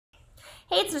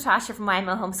Hey, it's Natasha from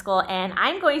YMO Homeschool, and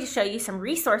I'm going to show you some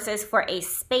resources for a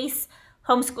space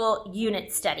homeschool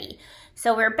unit study.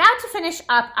 So we're about to finish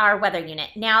up our weather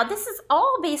unit. Now, this is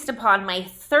all based upon my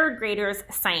third grader's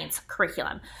science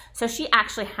curriculum. So she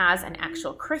actually has an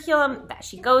actual curriculum that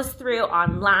she goes through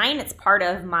online. It's part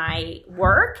of my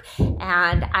work,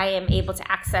 and I am able to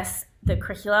access the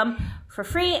curriculum for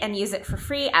free and use it for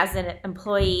free as an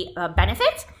employee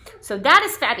benefit. So that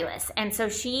is fabulous. And so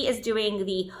she is doing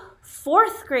the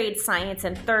fourth grade science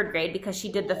in third grade because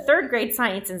she did the third grade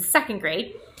science in second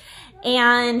grade.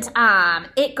 And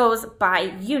it goes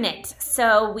by unit.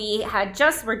 So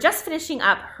we're just finishing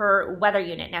up her weather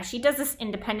unit. Now she does this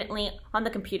independently on the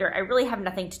computer. I really have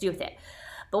nothing to do with it.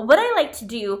 But what I like to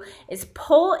do is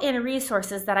pull in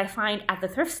resources that I find at the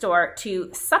thrift store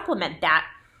to supplement that.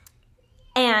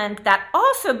 And that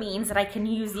also means that I can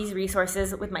use these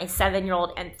resources with my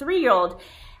 7-year-old and 3-year-old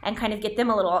and kind of get them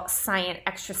a little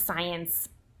extra science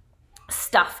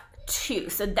stuff too.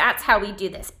 So that's how we do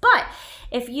this. But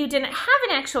if you didn't have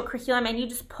an actual curriculum and you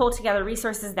just pull together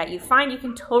resources that you find, you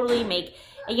can totally make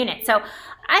a unit. So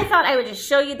I thought I would just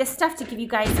show you this stuff to give you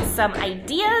guys some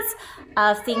ideas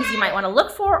of things you might want to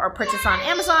look for or purchase on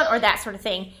Amazon or that sort of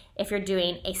thing if you're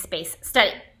doing a space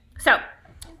study. So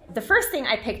the first thing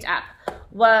I picked up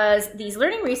was these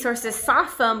learning resources,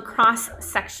 soft foam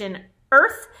cross-section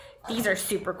earth. These are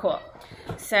super cool.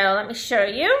 So let me show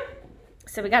you.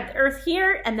 So we got the earth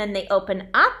here, and then they open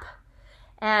up.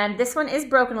 And this one is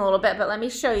broken a little bit, but let me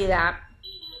show you that.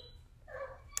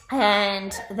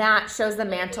 And that shows the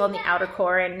mantle and the outer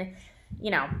core and,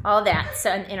 you know, all that,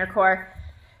 so an inner core.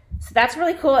 So that's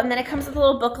really cool. And then it comes with a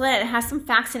little booklet. It has some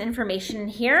facts and information in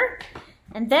here.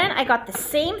 And then I got the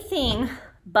same thing,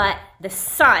 but the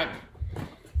sun.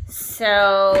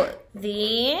 So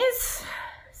these,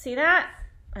 see that?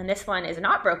 And this one is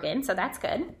not broken, so that's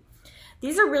good.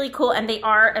 These are really cool, and they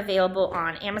are available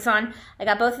on Amazon. I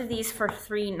got both of these for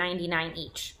 $3.99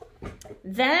 each.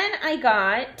 Then I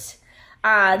got,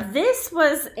 this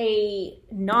was a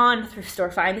non-thrift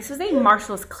store find. This was a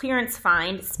Marshall's clearance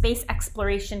find, space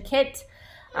exploration kit.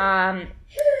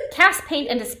 Cast, paint,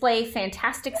 and display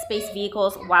fantastic space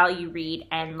vehicles while you read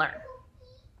and learn.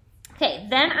 Okay,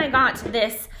 then I got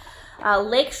this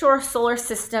Lakeshore Solar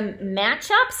System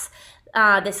matchups.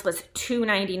 This was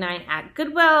 $2.99 at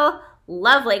Goodwill.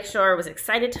 Love Lakeshore, was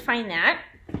excited to find that.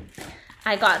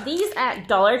 I got these at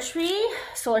Dollar Tree,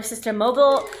 Solar System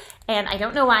Mobile, and I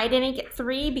don't know why I didn't get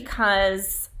 3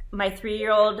 because my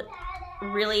 3-year-old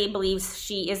really believes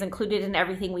she is included in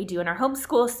everything we do in our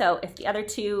homeschool, so if the other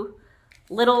 2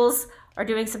 littles are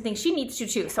doing something, she needs to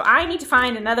too. So I need to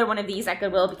find another one of these at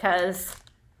Goodwill because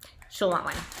she'll want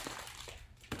one.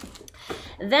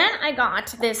 Then I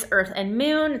got this Earth and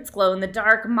Moon. It's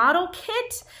glow-in-the-dark model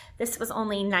kit. This was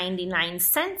only 99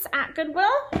 cents at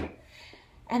Goodwill.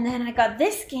 And then I got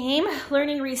this game,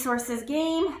 Learning Resources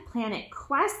game, Planet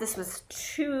Quest. This was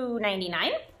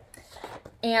 $2.99.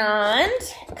 And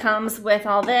it comes with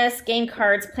all this, game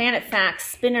cards, planet facts,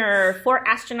 spinner, 4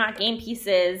 astronaut game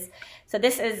pieces. So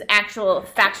this is actual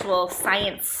factual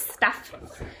science stuff.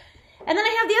 And then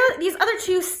I have these other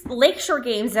 2 Lakeshore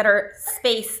games that are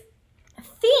space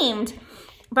themed,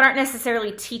 but aren't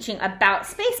necessarily teaching about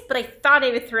space, but I thought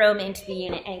I would throw them into the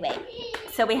unit anyway.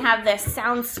 So we have this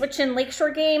Sound Switchin'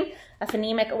 Lakeshore game, a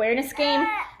phonemic awareness game.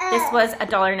 This was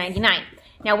 $1.99.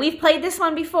 Now we've played this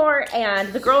one before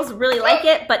and the girls really like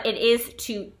it, but it is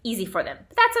too easy for them.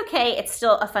 But that's okay, it's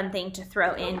still a fun thing to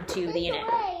throw into the unit.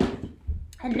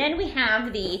 And then we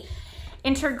have the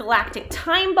Intergalactic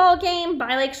Time Ball game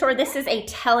by Lakeshore. This is a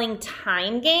telling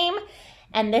time game,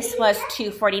 and this was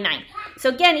 $2.49. So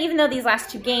again, even though these last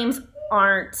 2 games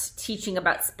aren't teaching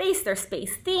about space, they're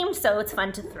space themed, so it's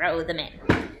fun to throw them in.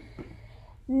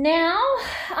 Now,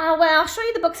 well, I'll show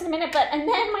you the books in a minute, and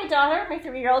then my daughter, my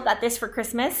 3-year-old, got this for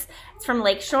Christmas. It's from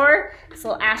Lakeshore, this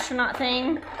little astronaut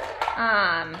thing,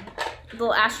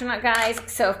 little astronaut guys.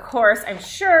 So of course, I'm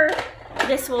sure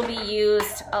this will be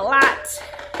used a lot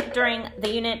during the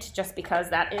unit just because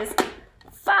that is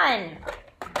fun.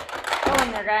 Go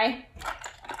in there, guy.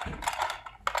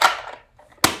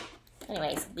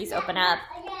 Anyways, these open up,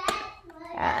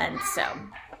 and so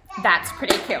that's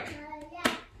pretty cute.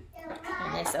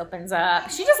 And this opens up.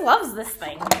 She just loves this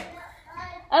thing.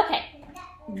 Okay,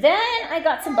 then I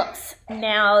got some books.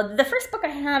 Now, the first book I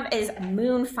have is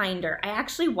Moon Finder. I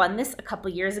actually won this a couple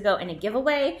years ago in a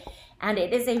giveaway, and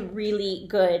it is a really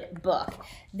good book.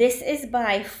 This is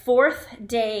by Fourth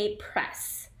Day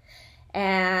Press,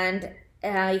 and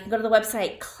you can go to the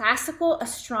website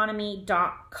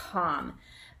classicalastronomy.com.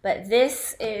 But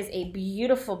this is a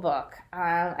beautiful book.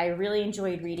 I really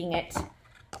enjoyed reading it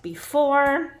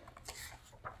before.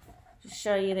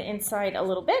 show you the inside a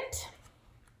little bit.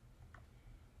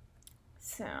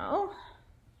 So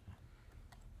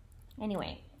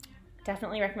anyway,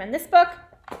 definitely recommend this book.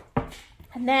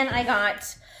 And then I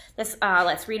got this,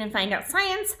 Let's Read and Find Out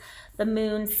Science. The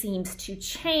Moon Seems to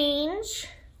Change.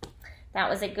 That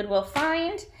was a Goodwill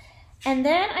find. And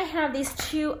then I have these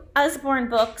two Usborne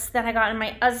books that I got in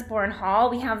my Usborne haul.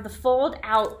 We have the Fold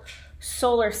Out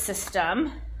Solar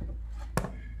System.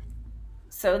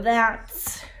 So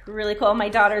that's really cool. My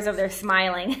daughter's over there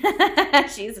smiling.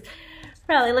 She's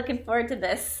probably looking forward to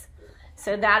this.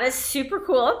 So that is super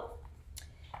cool.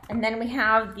 And then we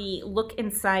have the Look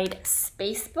Inside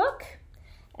Space book.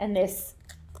 And this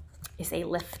is a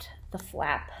Lift the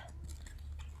Flap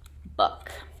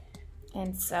book.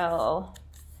 And so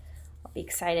I'll be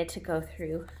excited to go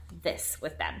through this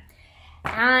with them.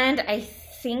 And I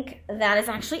think that is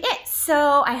actually it.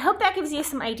 So I hope that gives you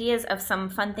some ideas of some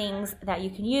fun things that you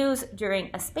can use during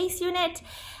a space unit.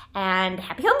 And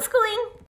happy homeschooling!